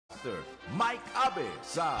Master Mike Abe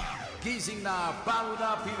sa Gising na Bango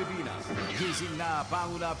na Pilipinas. Gising na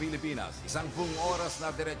Bango na Pilipinas. 10 oras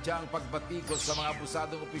na diretsyang pagbatikos sa mga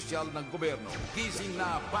abusadong opisyal ng gobyerno. Gising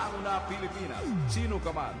na Bango na Pilipinas. Sino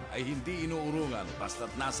ka man ay hindi inuurungan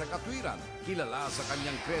basta't nasa katwiran. Kilala sa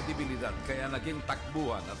kanyang kredibilidad kaya naging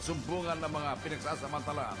takbuhan at sumbungan ng mga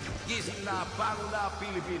pinagsasamantalahan. Gising na Bango na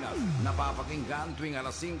Pilipinas. Napapakinggan tuwing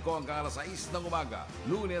alas 5 hanggang alas 6 ng umaga,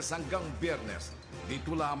 Lunes hanggang Biyernes.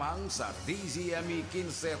 Dito lamang sa DZME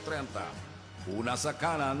 1530. Una sa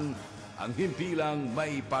kanan, ang himpilang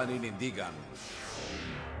may paninindigan.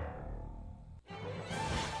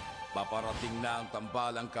 Paparating na ang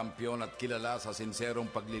tambalang kampyon at kilala sa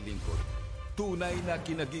sinserong paglilingkod. Tunay na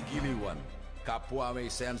kinagigiliwan, kapwa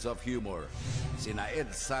may sense of humor. Sina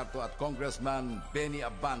Ed Sarto at Congressman Benny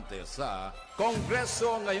Abante sa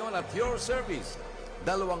Kongreso Ngayon at Your Service.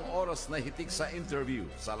 2 oras na hitik sa interview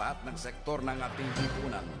sa lahat ng sektor ng ating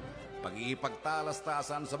lipunan.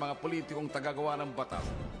 Pag-iipagtalastasan sa mga politikong tagagawa ng batas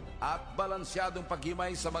at balansyadong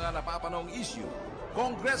paghimay sa mga napapanong issue.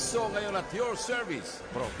 Kongreso Ngayon at Your Service.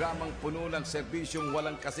 Programang puno ng serbisyong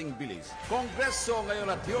walang kasing bilis. Kongreso Ngayon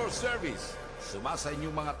at Your Service. Sumasa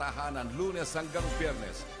inyong mga tahanan Lunes hanggang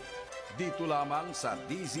Biyernes. Dito lamang sa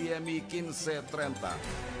DZME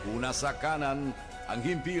 1530. Una sa kanan, ang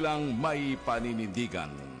himpilang may paninindigan.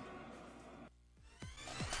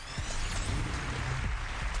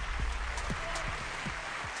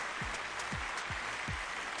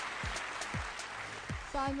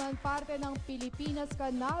 Saan man parte ng Pilipinas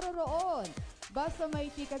ka naroroon, basta may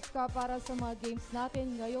tickets ka para sa mga games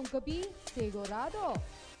natin ngayong gabi, sigurado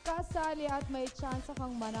kasali at may tsansa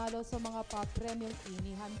kang manalo sa mga pa-premium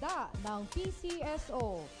inihanda ng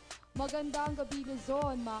PCSO. Magandang gabi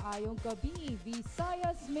Luzon, maayong gabi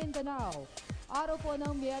Visayas, Mindanao. Araw po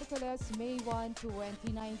ng Miyerkules, May 1,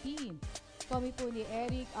 2019. Kami po ni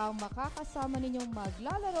Eric ang makakasama ninyong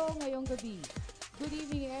maglalaro ngayong gabi. Good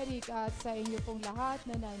evening Eric at sa inyo pong lahat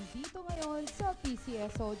na nandito ngayon sa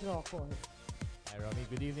PCSO Draw Court. Hi Romy,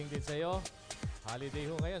 good evening din sa iyo. Holiday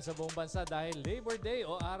ho ngayon sa buong bansa dahil Labor Day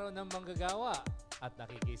o Araw ng Manggagawa. At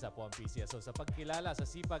nakikisa po ang PCSO sa pagkilala sa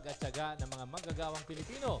sipag at tiyaga ng mga manggagawang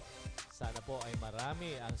Pilipino. Sana po ay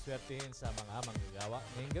marami ang swertihin sa mga manggagawa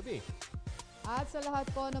ngayong gabi. At sa lahat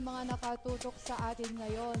po ng mga nakatutok sa atin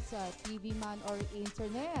ngayon sa TV man or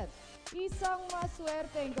internet, isang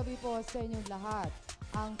maswerteng gabi po sa inyong lahat.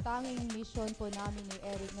 Ang tanging misyon po namin ni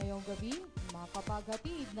Eric ngayong gabi,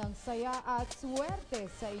 makapaghatid ng saya at swerte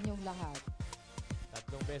sa inyong lahat.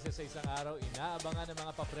 3 beses sa isang araw, inaabangan ng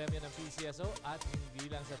mga papremyo ng PCSO at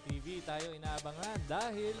hindi lang sa TV tayo inaabangan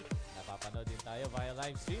dahil napapanood din tayo via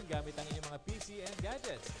live stream gamit ang inyong mga PC and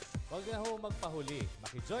gadgets. Huwag na ho magpahuli.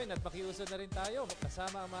 Makijoin at makiusod na rin tayo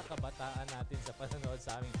kasama ang mga kabataan natin sa panonood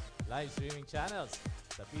sa aming live streaming channels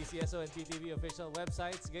sa PCSO and PTV official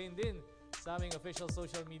websites, gayon din sa aming official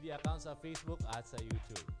social media accounts sa Facebook at sa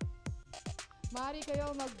YouTube. Maaari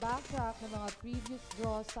kayo mag-backtrack ng mga previous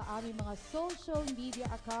draws sa aming mga social media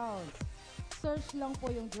accounts. Search lang po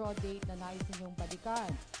yung draw date na nais ninyong balikan.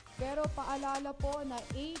 Pero paalala po na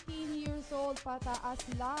 18 years old pataas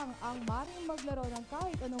lang ang maaaring maglaro ng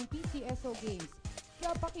kahit anong PCSO games.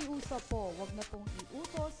 Kaya pakiusap po, wag na pong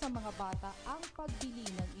iutos sa mga bata ang pagbili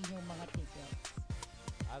ng inyong mga tickets.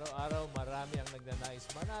 Araw-araw marami ang nagnanais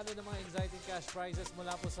manalo ng mga exciting cash prizes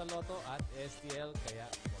mula po sa Lotto at STL. Kaya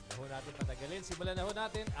huwag na ho natin patagalin. Simulan na ho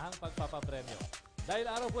natin ang pagpapapremyo. Dahil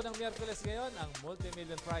araw po ng Miyerkules ngayon, ang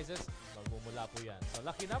multi-million prizes, magmumula po yan sa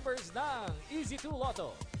lucky numbers ng Easy 2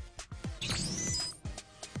 Lotto.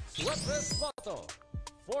 Sweatress Lotto,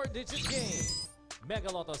 4-digit game. Mega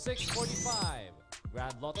Lotto 645,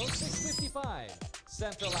 Grand Lotto 655,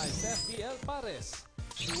 Centralized FBL Pares,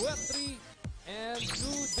 Sweat 3, and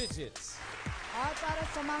 2 digits. At para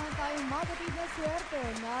samahan tayong mabatid na swerte,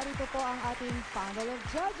 narito po ang ating panel of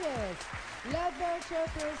judges. Led by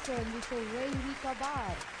Chairperson, Mr. Ray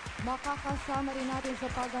Ricabar. Makakasama rin natin sa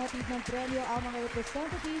paghahatid ng premyo ang mga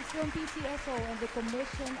representatives from PCSO and the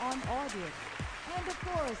Commission on Audit. And of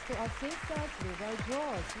course, to assist us with our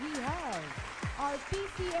draws, we have our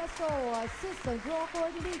PCSO Assistant Draw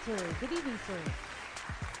Coordinator. Good evening, sir.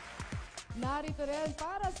 Narito rin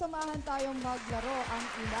para samahan tayong maglaro ang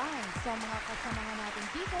ilan sa mga kasamahan natin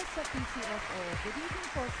dito sa PCSO. Good evening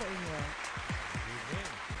po sa inyo. Good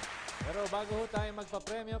evening. Pero bago ho tayo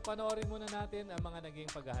magpapremyo, panoorin muna natin ang mga naging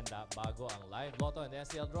paghahanda bago ang live Lotto and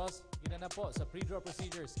STL draws. Ina na po sa pre-draw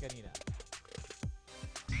procedures kanina.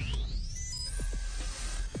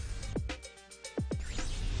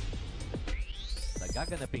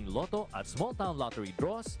 gaganaping Lotto at Small Town Lottery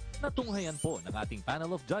draws na tunghayan po ng ating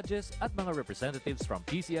panel of judges at mga representatives from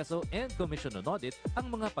PCSO and Commission on Audit ang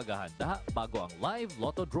mga paghahanda bago ang live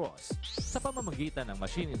Lotto draws. Sa pamamagitan ng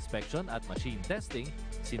machine inspection at machine testing,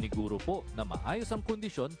 siniguro po na maayos ang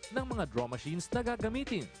kondisyon ng mga draw machines na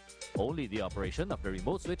gagamitin. Only the operation of the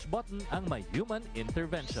remote switch button ang may human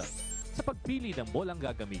intervention. Sa pagpili ng bolang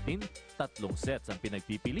gagamitin, 3 sets ang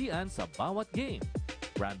pinagpipilian sa bawat game.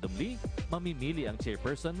 Randomly, mamimili ang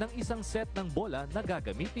chairperson ng isang set ng bola na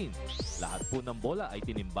gagamitin. Lahat po ng bola ay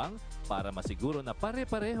tinimbang para masiguro na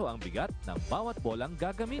pare-pareho ang bigat ng bawat bolang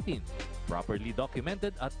gagamitin. Properly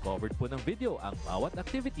documented at covered po ng video ang bawat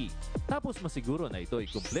activity. Tapos masiguro na ito ay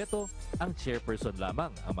kumpleto, ang chairperson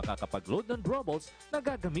lamang ang makakapag-load ng draw balls na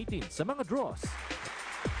gagamitin sa mga draws.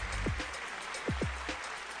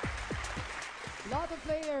 Lotto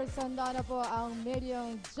players, handa na po ang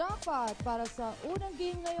milyong jackpot para sa unang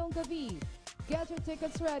game ngayong gabi. Get your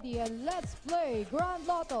tickets ready and let's play Grand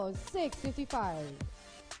Lotto 655.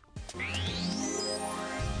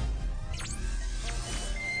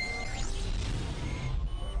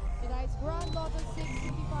 Tonight's Grand Lotto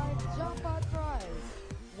 655 jackpot prize,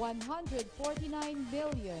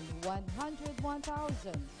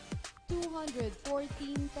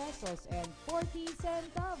 149,101,214 pesos and 40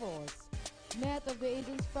 centavos. Net of the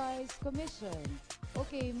agent's prize commission.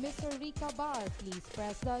 Okay, Mr. Rica Bar, please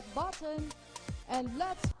press that button and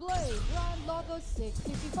let's play Grand Lotto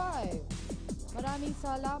 655. Maraming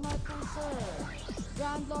salamat po, sir.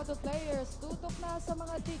 Grand Lotto players, tutok na sa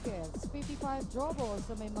mga tickets. 55 draw balls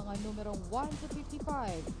sa may mga numerong 1 to 55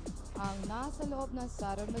 ang nasa loob ng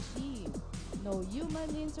Saturn machine. No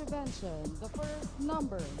human intervention. The first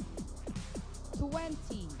number, 20.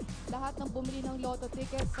 Lahat ng bumili ng Lotto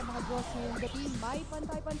tickets sa mga draws ngayong gabi may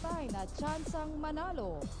pantay-pantay na tsansang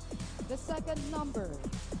manalo. The second number,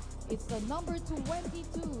 it's the number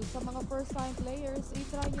 22. Sa mga first-time players,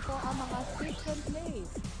 itry niyo po ang mga system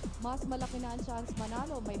plays. Mas malaki na ang chance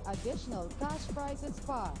manalo, may additional cash prizes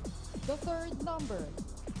pa. The third number,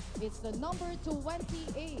 it's the number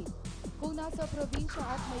 28. Kung nasa probinsya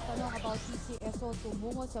at may tanong about PCSO,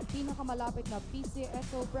 tumungo sa pinakamalapit na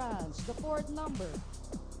PCSO branch. The fourth number,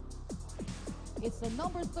 it's the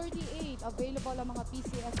number 38. Available ang mga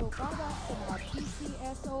PCSO products sa mga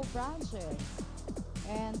PCSO branches.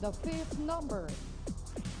 And the fifth number,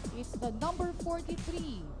 it's the number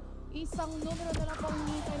 43. Isang numero na lang pong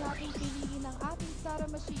hinihintay natin piliin ng ating Sara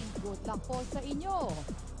machine. Good luck po sa inyo.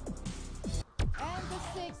 And the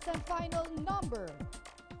sixth and final number,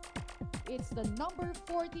 it's the number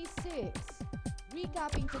 46.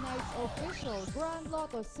 Recapping tonight's official Grand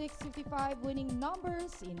Lotto 655 winning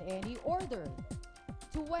numbers in any order.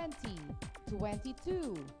 20,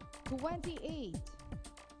 22, 28,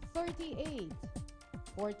 38,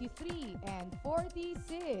 43, and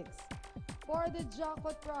 46 for the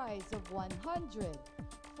jackpot prize of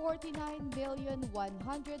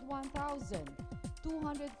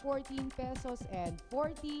 149,101,214 pesos and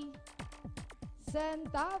 40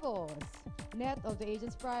 centavos. Net of the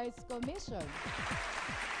agent's prize commission.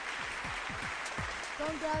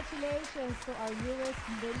 Congratulations to our newest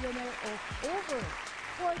millionaire of over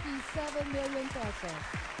 47 million pesos,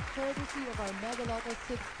 courtesy of our Mega Lotto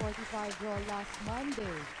 645 draw last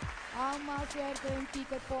Monday. Ang maswerteng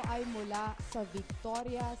ticket po ay mula sa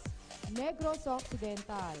Victorias, Negros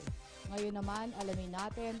Occidental. Ngayon naman, alamin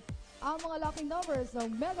natin ang mga lucky numbers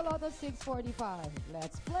ng Mega Lotto 645.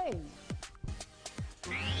 Let's play!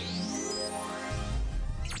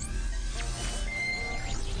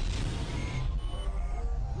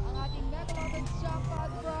 Ang ating Mega Lotto jackpot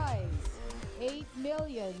prize,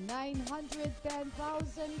 8,910,000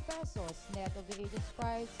 pesos net of the agent's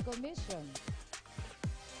prize commission.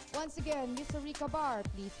 Once again, Mr. Rica Bar,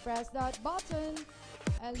 please press that button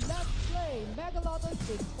and let's play Mega Lotto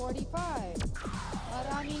 645.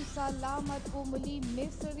 Maraming salamat po muli,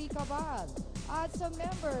 Mr. Rica Bar, at sa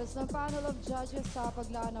members ng panel of judges sa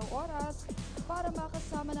paglaan ng oras para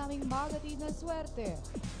makasama naming magatid na swerte.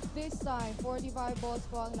 This time, 45 balls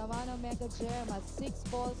po ang laman ng Mega Gem at 6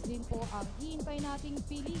 balls din po ang hintay nating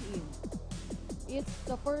piliin. It's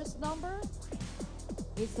the first number.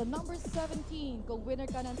 It's the number 17. Kung winner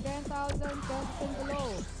ka ng 10,000 pesos and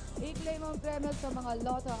below, i-claim ang premyo sa mga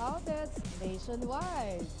Lotto outlets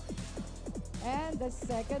nationwide. And the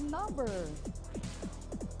second number,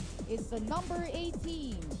 it's the number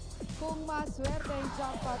 18. Kung maswerte ang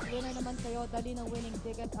jackpot, winner naman kayo, dali ng winning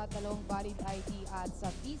ticket at talong valid ID at sa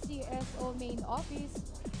PCSO main office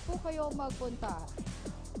po kayo magpunta.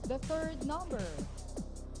 The third number,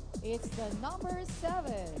 it's the number 7.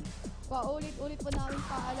 Paulit-ulit po namin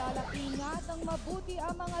paalala, ingatang mabuti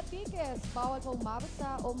ang mga tickets. Bawal pong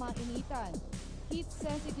mabasa o mainitan. Heat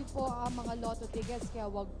sensitive po ang mga lotto tickets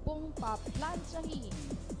kaya wag pong paplansyahin.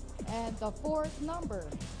 And the fourth number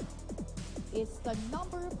is the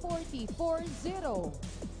number 40.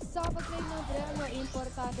 Sa pag-claim ng premyo,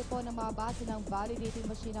 importante po na mabasa ng validating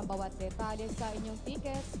machine ang bawat detalye sa inyong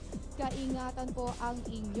tickets. Kaingatan po ang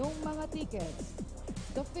inyong mga tickets.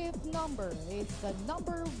 The fifth number is the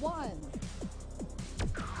number 1.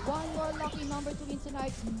 One more lucky number to win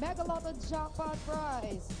tonight's Mega Lotto Jackpot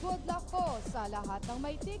prize. Good luck po sa lahat ng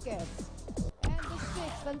may tickets. And the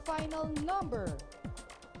sixth and final number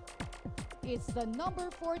is the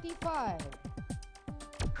number 45.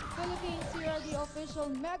 Philippines, here are the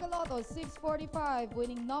official Mega Lotto 645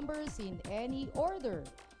 winning numbers in any order.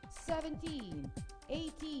 17,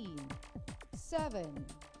 18, 7,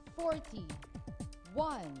 40,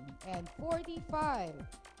 1, and 45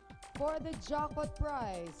 for the jackpot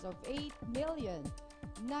prize of 8,910,000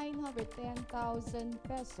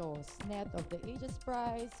 pesos net of the Aegis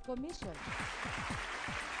Prize Commission.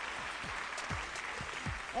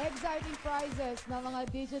 Exciting prizes na mga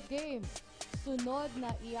digit games. Sunod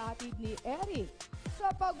na iatid ni Eric sa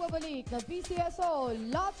pagbabalik ng PCSO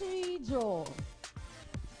Lottery Draw.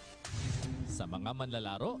 Sa mga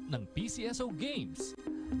manlalaro ng PCSO Games,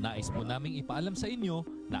 nais po naming ipaalam sa inyo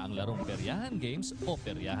na ang larong Peryahan Games o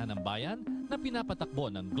Peryahan ng Bayan na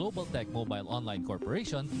pinapatakbo ng Global Tech Mobile Online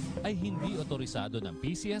Corporation ay hindi otorisado ng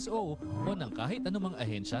PCSO o ng kahit anumang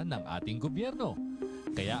ahensya ng ating gobyerno.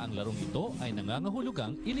 Kaya ang larong ito ay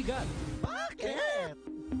nangangahulugang iligal. Bakit?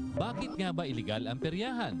 Bakit nga ba iligal ang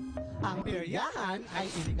peryahan? Ang peryahan ay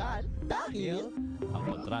iligal dahil Ang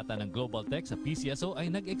kontrata ng Global Tech sa PCSO ay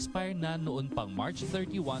nag-expire na noon pang March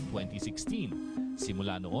 31, 2016.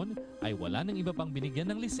 Simula noon ay wala nang iba pang binigyan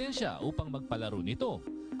ng lisensya upang magpalaro nito.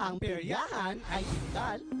 ang peryahan ay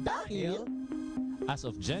iligal dahil As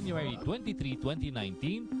of January 23,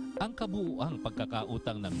 2019, ang kabuuang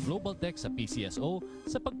pagkakautang ng Global Tech sa PCSO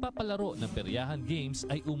sa pagpapalaro ng Peryahan Games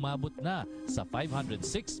ay umabot na sa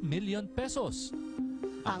 506 million pesos.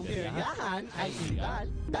 ang peryahan ay iligal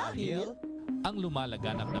dahil Ang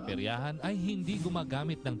lumalaganap na peryahan ay hindi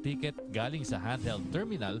gumagamit ng ticket galing sa handheld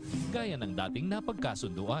terminal gaya ng dating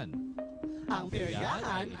napagkasunduan. ang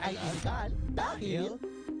peryahan ay iligal dahil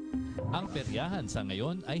Ang peryahan sa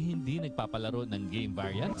ngayon ay hindi nagpapalaro ng game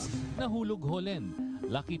variants na hulog holen,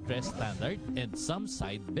 lucky tres standard and some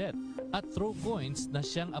side bet at throw coins na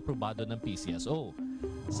siyang aprobado ng PCSO.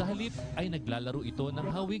 Sa halip ay naglalaro ito ng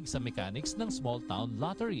hawig sa mechanics ng small town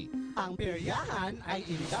lottery. ang peryahan ay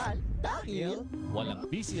iligal dahil Walang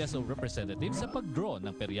PCSO representative sa pag-draw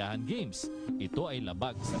ng Peryahan Games. Ito ay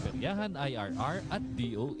labag sa Peryahan IRR at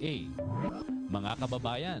DOA. Mga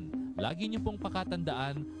kababayan, lagi niyo pong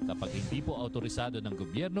pakatandaan kapag hindi po autorisado ng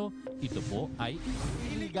gobyerno, ito po ay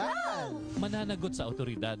iligal. mananagot sa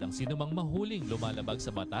otoridad ang sinumang mahuling lumalabag sa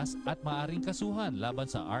batas at maaring kasuhan laban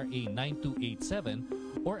sa RA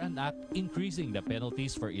 9287 or an act increasing the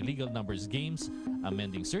penalties for illegal numbers games,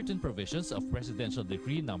 amending certain provisions of Presidential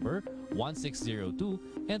Decree number 1602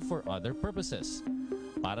 and for other purposes.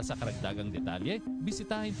 Para sa karagdagang detalye,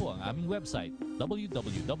 bisitahin po ang aming website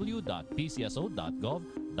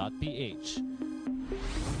www.pcso.gov.ph.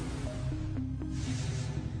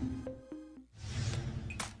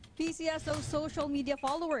 PCSO social media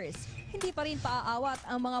followers, hindi pa rin paaawat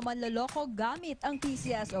ang mga manloloko gamit ang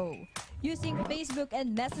PCSO. Using Facebook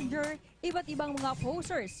and Messenger, iba't ibang mga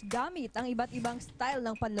posters gamit ang iba't ibang style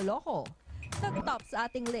ng panloloko. Nag-top sa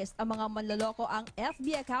ating list ang mga manloloko ang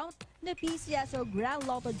FB account na PCSO Grand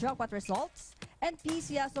Lotto Jackpot Results and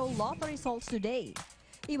PCSO Lotto Results Today.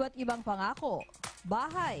 Iba't ibang pangako,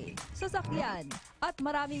 bahay, sasakyan, at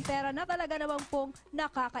maraming pera na talaga naman pong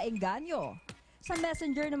nakakaengganyo. Sa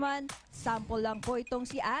Messenger naman, sample lang po itong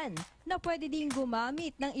si Ann na pwede ding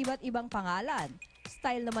gumamit ng iba't ibang pangalan.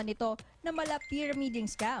 Style naman ito na mala pyramiding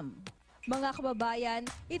scam. Mga kababayan,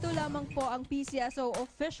 ito lamang po ang PCSO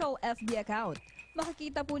official FB account.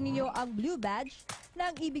 Makikita po ninyo ang blue badge na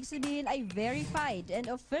ang ibig sabihin ay verified and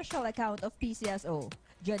official account of PCSO.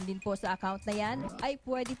 Diyan din po sa account na yan ay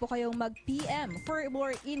pwede po kayong mag-PM for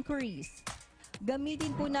more inquiries.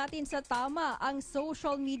 Gamitin po natin sa tama ang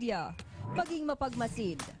social media. Maging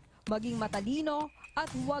mapagmasid, maging matalino, at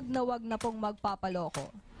wag na pong magpapaloko.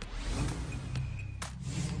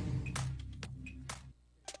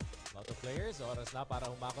 Lotto players, oras na para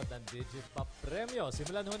humakot ng digit pa premyo.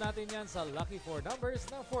 Simulan ho natin yan sa Lucky 4 numbers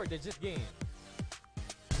ng 4-digit game.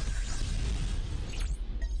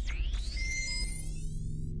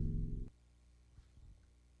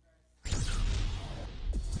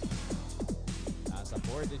 Nasa 4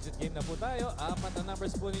 4-digit game na po tayo. 4 na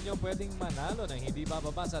numbers po ninyo pwedeng manalo ng hindi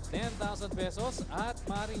bababa sa 10,000 pesos at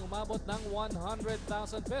maring umabot ng 100,000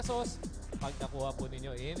 pesos pag nakuha po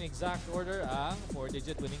ninyo in exact order ang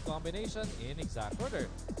 4-digit winning combination in exact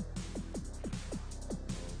order.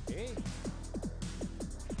 Okay.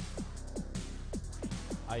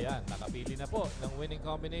 Ayan, nakapili na po ng winning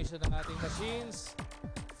combination ng ating machines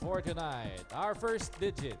for tonight. Our first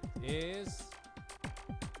digit is,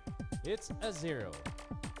 it's a 0.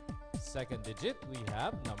 Second digit, we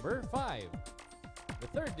have number 5. The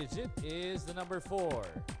third digit is the number 4.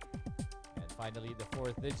 And finally, the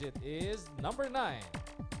fourth digit is number 9.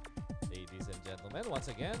 Ladies and gentlemen, once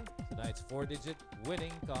again, tonight's 4-digit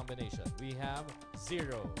winning combination. We have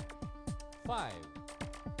 0, 5,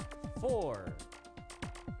 4,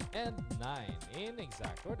 and 9 in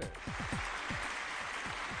exact order.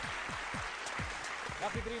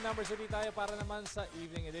 Lucky 3 numbers ulit tayo para naman sa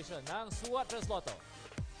evening edition ng Subcribed Lotto.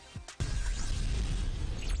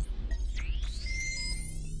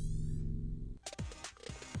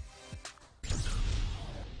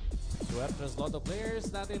 Subcribed Lotto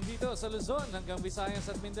players natin dito sa Luzon hanggang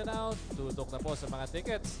Visayas at Mindanao, tutok na po sa mga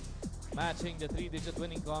tickets. Matching the 3-digit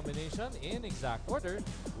winning combination in exact order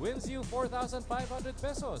wins you 4,500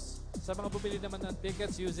 pesos. Sa mga bumili naman ng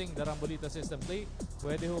tickets using the Rambolito System Play,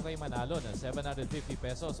 pwede ho kayo manalo ng 750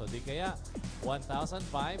 pesos o di kaya 1,500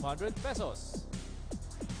 pesos.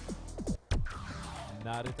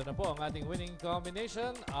 Narito na po ang ating winning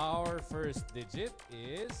combination. Our first digit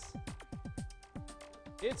is,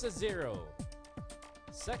 it's a 0.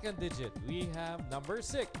 Second digit, we have number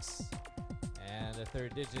 6. And the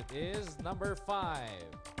third digit is number 5.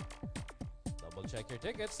 Double check your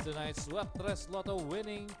tickets. Tonight's Subcribed Lotto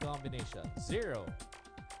winning combination. 0,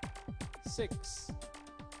 6,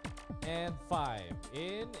 and 5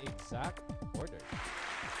 in exact order.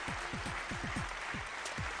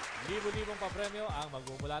 Libo-libong papremyo ang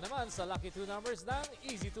magmumula naman sa lucky 2 numbers ng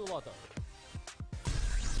Easy 2 Lotto.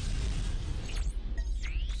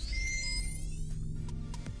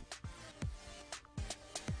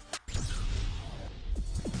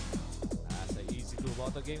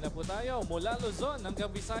 Lotto game na po tayo. Mula Luzon hanggang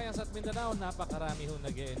Visayas at Mindanao, napakarami hong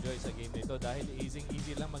nag-e-enjoy sa game nito dahil easy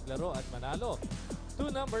lang maglaro at manalo. 2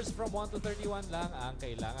 numbers from 1 to 31 lang ang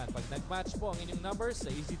kailangan. Pag nag-match po ang inyong numbers sa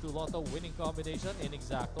Easy 2 Lotto winning combination in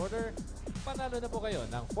exact order, panalo na po kayo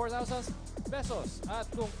ng 4,000 pesos. At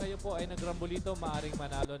kung kayo po ay nagrambolito, maaring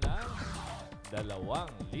manalo ng 2,000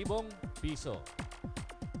 piso.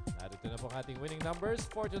 Narito na po ang ating winning numbers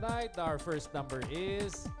for tonight. Our first number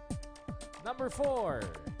is number 4.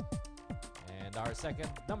 And our second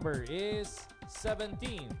number is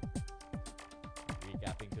 17.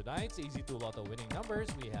 Recapping tonight's Easy 2 Lotto winning numbers,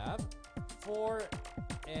 we have 4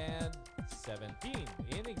 and 17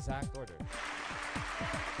 in exact order.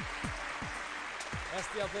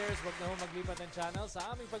 STL players, wag na ho maglipat ng channel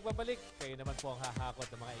sa aming pagbabalik. Kayo naman po ang hahakot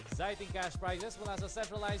ng mga exciting cash prizes mula sa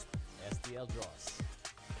centralized STL draws.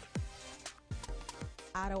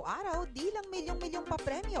 Araw-araw, di lang milyong-milyong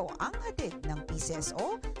papremyo ang hatid ng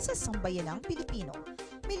PCSO sa sambayanang Pilipino.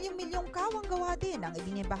 Milyong-milyong kawang gawa din ang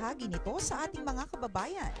ibinibahagi nito sa ating mga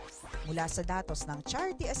kababayan. Mula sa datos ng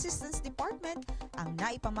Charity Assistance Department, ang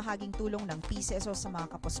naipamahaging tulong ng PCSO sa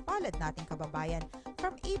mga kapuspalad nating kababayan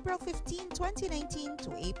from April 15, 2019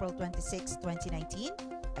 to April 26,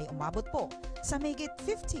 2019 ay umabot po sa mahigit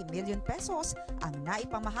 50 million pesos ang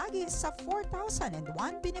naipamahagi sa 4,001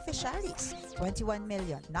 beneficiaries,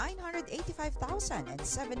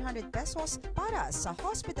 21,985,700 pesos para sa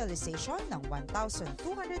hospitalization ng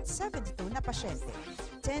 1,272 na pasyente,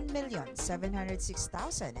 10,706,500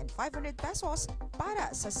 pesos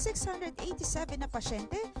para sa 687 na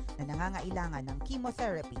pasyente na nangangailangan ng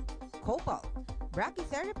chemotherapy, copal,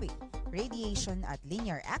 brachytherapy, radiation at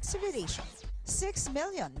linear acceleration.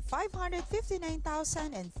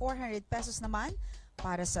 6,559,400 pesos naman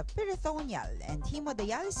para sa peritoneal and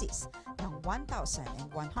hemodialysis ng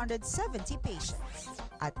 1,170 patients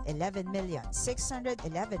at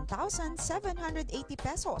 11,611,780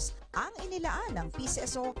 pesos ang inilaan ng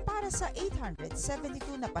PCSO para sa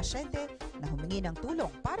 872 na pasyente na humingi ng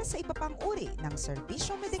tulong para sa iba pang uri ng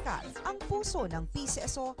serbisyo medikal. Ang puso ng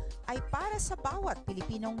PCSO ay para sa bawat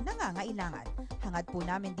Pilipinong nangangailangan. Hangad po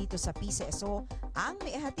namin dito sa PCSO ang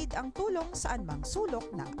maihatid ang tulong saan mang sulok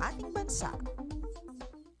ng ating bansa.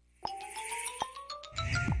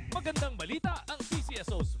 Magandang balita, ang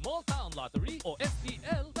PCSO Small Town Lottery o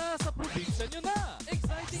STL nasa probinsya nyo na.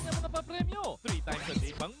 Exciting ang mga papremyo. 3 times a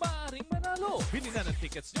day pang maaaring manalo. Bili na ng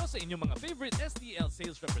tickets nyo sa inyong mga favorite STL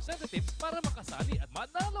sales representatives para makasali at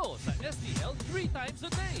manalo sa STL 3 times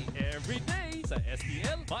a day. Every day sa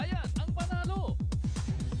STL, bayan ang panalo.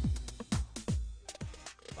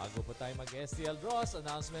 Bago po tayo mag-STL draws,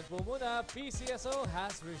 announcement po muna, PCSO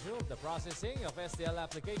has resumed the processing of STL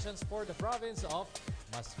applications for the province of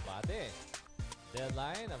Masbate.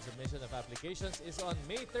 Deadline of submission of applications is on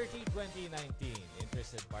May 30, 2019.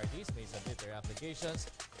 Interested parties may submit their applications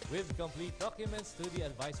with complete documents to the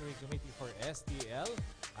Advisory Committee for STL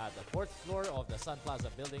at the 4th floor of the Sun Plaza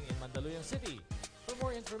building in Mandaluyong City. For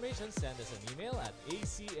more information, send us an email at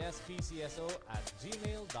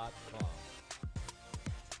acspcso@gmail.com.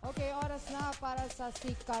 Okay, oras na para sa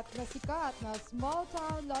sikat na Small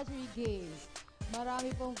Town Lottery Games. Marami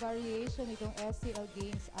pong variation itong STL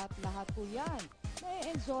games at lahat po yan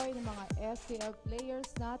na-enjoy ng mga STL players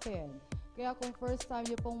natin. Kaya kung first time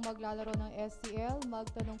niyo pong maglalaro ng STL,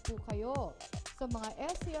 magtanong po kayo sa mga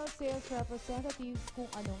STL sales representatives kung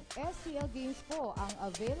anong STL games po ang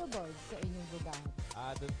available sa inyong lugar.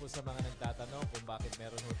 Doon po sa mga nagtatanong kung bakit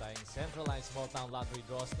meron po tayong centralized small town lottery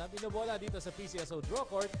draws na binobola dito sa PCSO Draw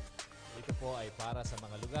Court, ito po ay para sa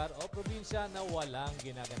mga lugar o probinsya na walang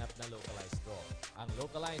ginaganap na localized draw. Ang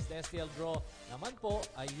localized STL draw naman po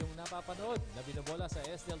ay yung napapanood na binobola sa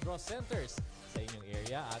STL draw centers sa inyong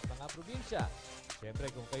area at mga probinsya.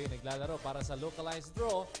 Siyempre, kung kayo naglalaro para sa localized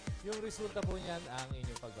draw, yung resulta po niyan ang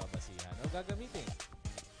inyong pagbabasihan o gagamitin.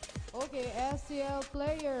 Okay, STL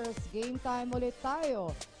players, game time ulit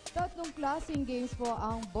tayo. Tatlong klaseng games po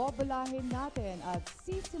ang bobolahin natin at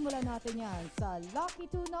sisimulan natin yan sa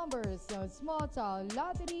lucky 2 numbers ng Small Town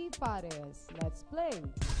Lottery Pares. Let's play!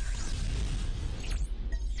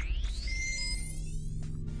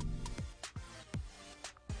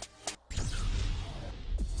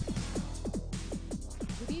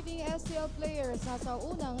 Good evening STL players, nasa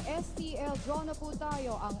unang STL draw na po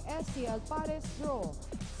tayo, ang STL Pares Draw.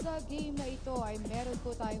 Sa game na ito ay meron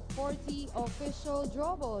po tayong 40 official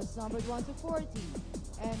draw balls, numbered 1 to 40.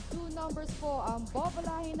 And 2 numbers po ang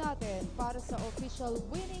bobolahin natin para sa official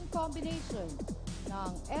winning combination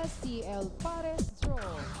ng STL Pares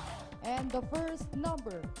Draw. And the first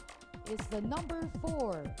number is the number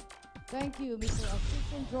 4. Thank you, Mr.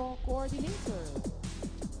 Assistant Draw Coordinator.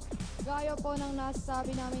 Gaya po ng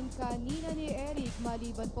nasabi namin kanina ni Eric,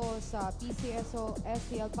 maliban po sa PCSO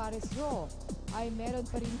STL Pares Draw, ay meron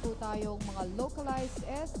pa rin po tayong mga localized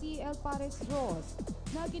STL Pares Draws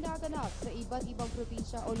na ginaganap sa iba't ibang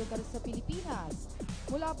probinsya o lugar sa Pilipinas.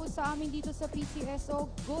 Mula po sa amin dito sa PCSO,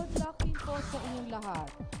 good luck din po sa inyong lahat.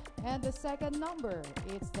 And the second number,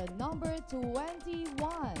 it's the number 21.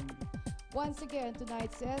 Once again,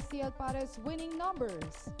 tonight's STL Pares winning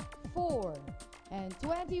numbers, 4 and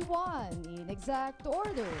 21 in exact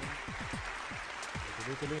order.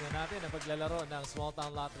 Tuloy-tuloy na natin ang paglalaro ng Small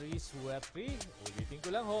Town Lottery Swerte. Ulitin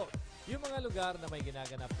ko lang ho, yung mga lugar na may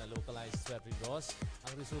ginaganap na localized Swerte draws,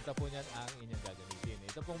 ang resulta po niyan ang inyong gagamitin.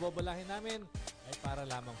 Ito pong bobolahin namin ay para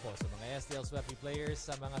lamang po sa mga STL Swerte players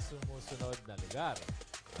sa mga sumusunod na lugar.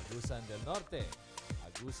 Agusan del Norte,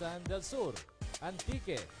 Agusan del Sur,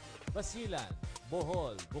 Antique, Basilan,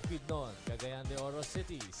 Bohol, Bukidnon, Cagayan de Oro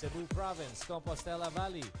City, Cebu Province, Compostela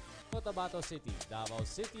Valley, Cotabato City, Davao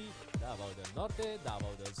City, Davao del Norte,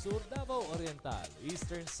 Davao del Sur, Davao Oriental,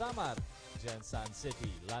 Eastern Samar, Jensan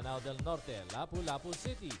City, Lanao del Norte, Lapu-Lapu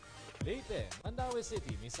City, Leyte, Mandaue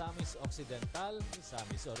City, Misamis Occidental,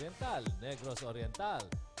 Misamis Oriental, Negros Oriental,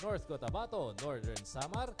 North Cotabato, Northern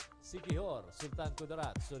Samar, Siquijor, Sultan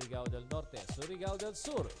Kudarat, Surigao del Norte, Surigao del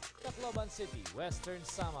Sur, Tacloban City, Western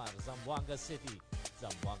Samar, Zamboanga City,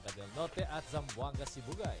 Zamboanga del Norte at Zamboanga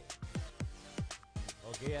Sibugay.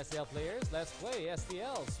 Okay, STL players, let's play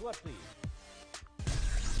STL Swerte.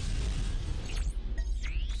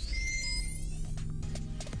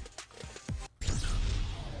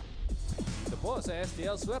 Ito po sa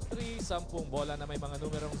STL Swerte, 10 bola na may mga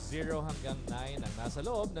numerong 0 hanggang 9 ang nasa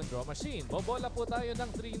loob ng draw machine. Bobola po tayo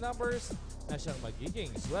ng 3 numbers na siyang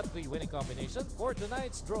magiging Swerte winning combination for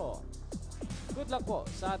tonight's draw. Good luck po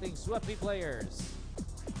sa ating Swerte players.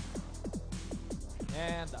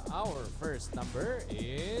 And our first number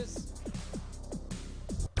is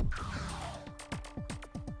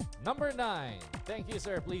number 9. Thank you,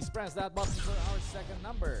 sir. Please press that button for our second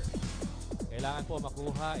number. Kailangan po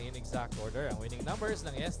makuha in exact order ang winning numbers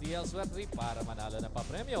ng STL Swerte para manalo ng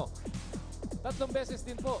papremyo. 3 beses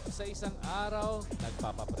din po sa isang araw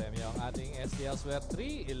nagpapapremyo ang ating STL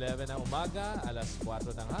Swerte. 11 ng umaga, alas 4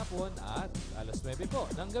 ng hapon at alas 9 po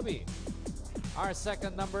ng gabi. Our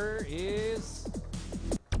second number is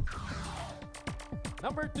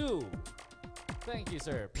number 2. Thank you,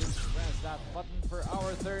 sir. Please press that button for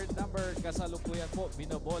our third number. Kasalukuyan po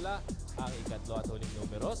binobola ang ikatlo at huling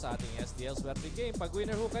numero sa ating STL Swerte Game. Pag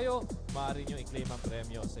winner ho kayo, maaari nyo i-claim ang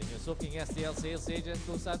premyo sa inyong suking STL sales agent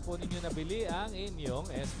kung saan po ninyo nabili ang inyong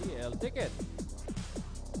STL ticket.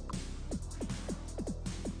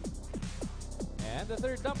 the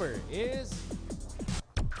third number is...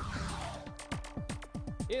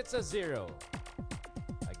 It's a 0.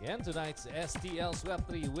 Again, tonight's STL Swept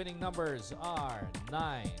 3 winning numbers are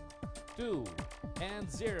 9, 2, and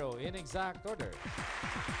 0 in exact order.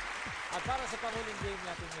 At para sa panghuling game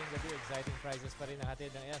natin ngayong gabi, exciting prizes pa rin ang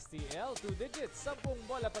hatid ng STL. 2 digits, 10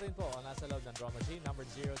 bola pa rin po ang nasa loob ng draw machine, number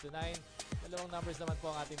 0 to 9. Dalawang numbers naman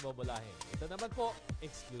po ang ating bobolahin. Ito naman po,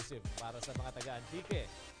 exclusive para sa mga taga-Antique,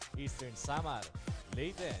 Eastern Samar,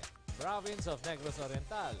 Leyte, Province of Negros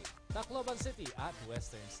Oriental, Tacloban City at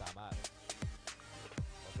Western Samar.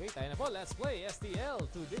 Okay, tayo na po. Let's play STL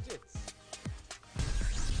 2 digits.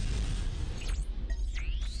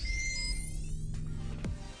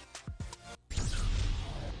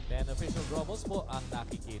 10 official draw balls po ang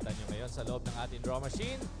nakikita nyo ngayon sa loob ng ating draw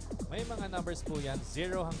machine. May mga numbers po yan,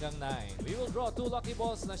 0 hanggang 9. We will draw 2 lucky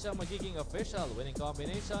balls na siyang magiging official winning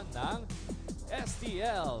combination ng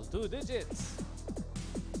STL 2 digits.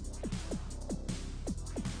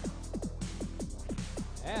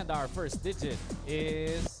 And our first digit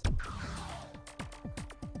is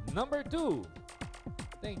number 2.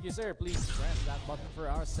 Thank you, sir. Please press that button for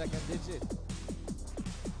our second digit.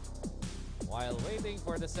 While waiting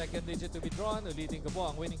for the second digit to be drawn, ulitin ko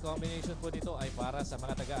po, ang winning combination po dito ay para sa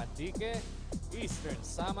mga taga-Antique, Eastern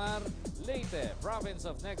Samar, Leyte, Province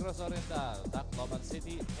of Negros Oriental, Tacloban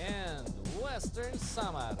City, and Western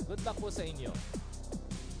Samar. Good luck po sa inyo.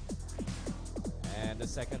 And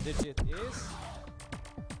the second digit is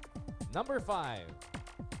number 5.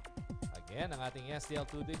 Again, ang ating STL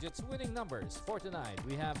 2 digits winning numbers for tonight.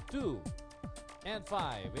 We have 2 and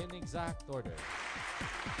 5 in exact order.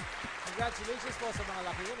 Congratulations po sa mga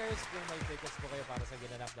lucky winners. Kung may tickets po kayo para sa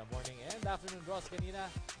ginanap na morning and afternoon draws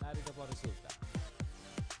kanina, narito po ang resulta.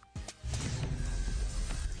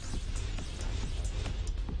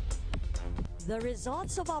 The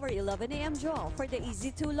results of our 11 a.m. draw for the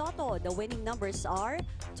Easy 2 Lotto. The winning numbers are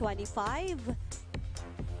 25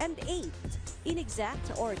 and 8 in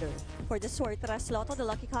exact order. For the Suertras Lotto, the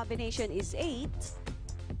lucky combination is 8,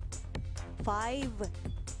 5,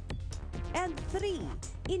 and 3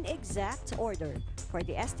 in exact order. For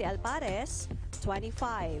the STL Pares,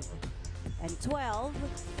 25 and 12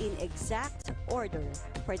 in exact order.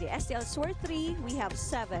 For the STL Suer 3, we have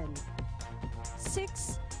 7,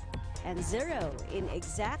 6, and 0 in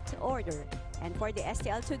exact order. And for the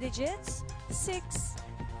STL 2 digits, 6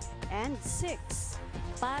 and 6.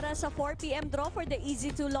 Para sa 4 p.m. draw for the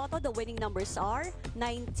Easy 2 Lotto, the winning numbers are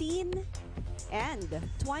 19 and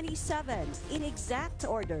 27 in exact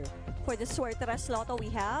order. For the Suertras Lotto, we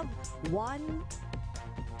have 1,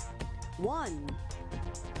 1,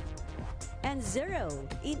 and 0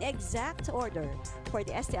 in exact order. For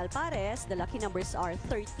the STL Pares, the lucky numbers are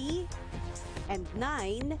 30 and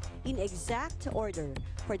 9 in exact order.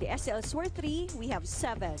 For the STL Suer 3, we have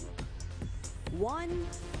 7, 1,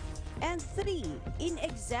 and 3 in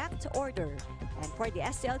exact order. And for the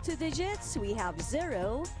STL 2 digits, we have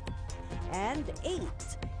 0 and 8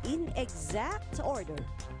 in exact order.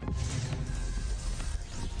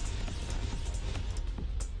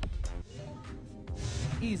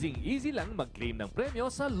 Easy lang mag-claim ng premyo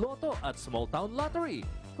sa Lotto at Small Town Lottery.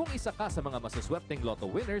 Kung isa ka sa mga masaswerteng Lotto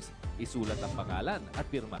winners, isulat ang pangalan at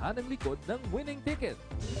pirmahan ang likod ng winning ticket.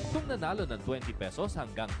 Kung nanalo ng 20 pesos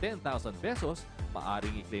hanggang 10,000 pesos,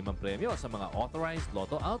 maaring i-claim ang premyo sa mga authorized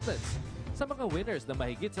Lotto outlets. Sa mga winners na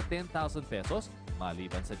mahigit sa 10,000 pesos,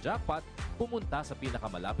 maliban sa jackpot, pumunta sa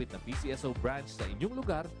pinakamalapit na PCSO branch sa inyong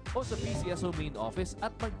lugar o sa PCSO main office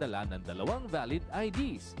at magdala ng 2 valid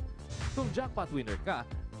IDs. Kung jackpot winner ka,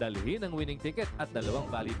 dalhin ang winning ticket at 2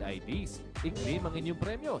 valid IDs. I-claim ang inyong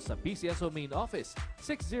premyo sa PCSO main office,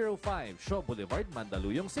 605 Shaw Boulevard,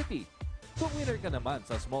 Mandaluyong City. Kung winner ka naman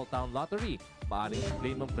sa Small Town Lottery, maaaring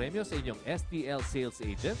i-claim ang premyo sa inyong STL sales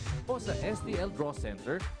agent o sa STL Draw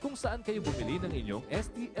Center kung saan kayo bumili ng inyong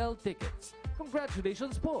STL tickets.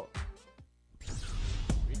 Congratulations po!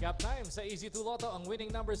 Recap time sa Easy 2 Lotto. Ang winning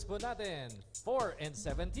numbers po natin, 4 and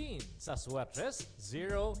 17. Sa Suertres,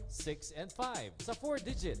 0, 6, and 5. Sa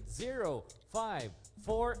 4-digit, 0, 5,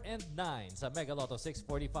 4, and 9. Sa Mega Lotto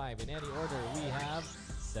 645, in any order, we have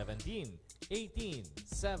 17, 18,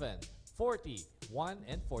 7, 40, 1,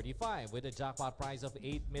 and 45 with a jackpot prize of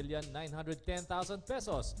 8,910,000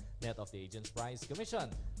 pesos, net of the agent's prize commission.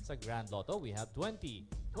 Sa Grand Lotto, we have 20,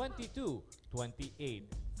 22, 28,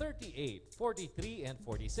 38, 43, and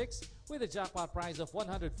 46 with a jackpot prize of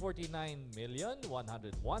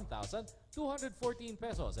 149,101,214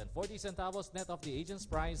 pesos and 40 centavos net of the agent's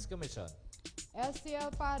prize commission.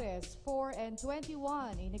 STL Pares, 4 and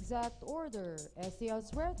 21 in exact order. STL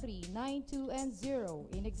Suer 3, 9, 2, and 0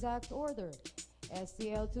 in exact order.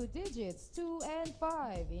 STL 2 digits, 2 and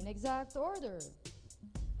 5 in exact order.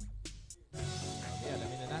 Okay,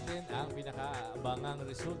 alamin na natin ang pinakaabangang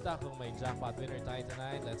resulta kung may jackpot winner tayo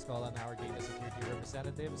tonight. Let's call on our data security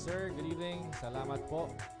representative. Sir, good evening. Salamat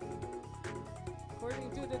po.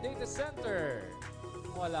 According to the data center,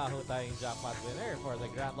 wala ho tayong jackpot winner for the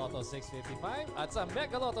Grand Lotto 655 at sa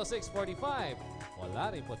Mega Lotto 645.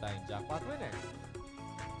 Wala rin po tayong jackpot winner.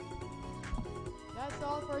 That's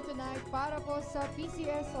all for tonight. Para po sa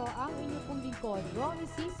PCSO, ang inyong pong lingkod, Ronnie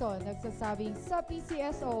Season, nagsasabing sa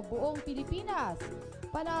PCSO, buong Pilipinas,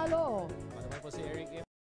 panalo! Ano po si Eric